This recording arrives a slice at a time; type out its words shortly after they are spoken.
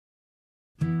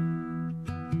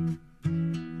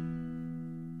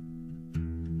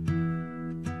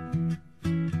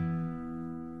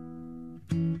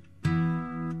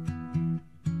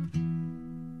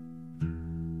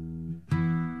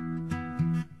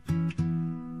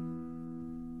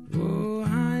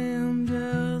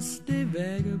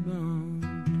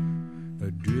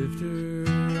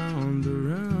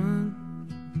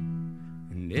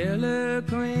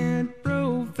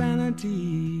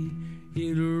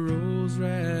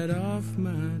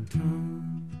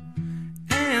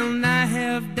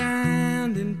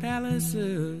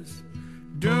palaces,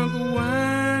 drunk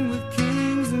wine with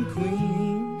kings and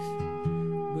queens.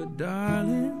 But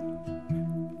darling,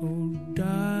 oh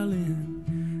darling,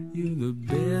 you're the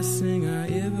best thing I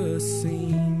ever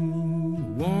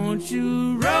seen. Won't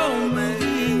you roll me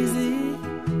easy,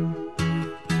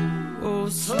 oh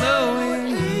slow and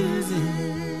easy.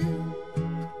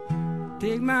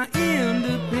 Take my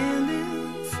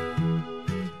independence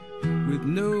with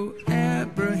no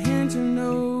apprehension,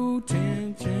 no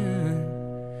tension.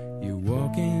 You're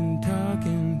walking,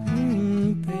 talking,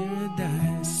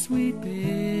 paradise, sweet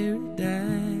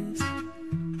paradise.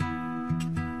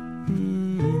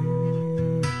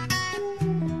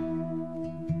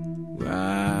 Well,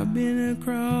 I've been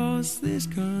across this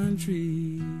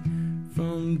country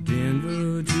from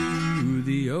Denver to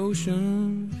the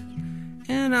ocean,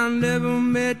 and I never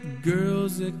met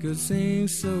girls that could sing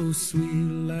so sweet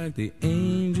like the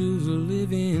angels who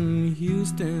live in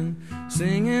Houston,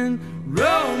 singing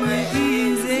roll me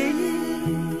easy,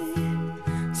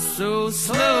 so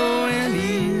slow and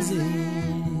easy.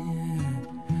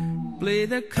 Play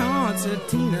the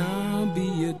concertina, I'll be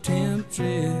your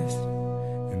temptress,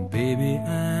 and baby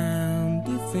I'm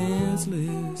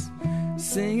defenseless,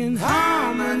 singing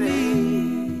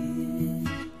harmony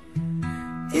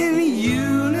in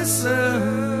unison,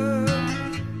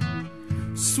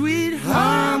 sweet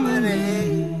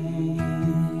harmony.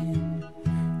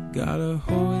 Gotta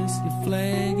hoist your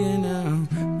flag and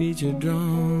I'll beat your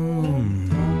drum.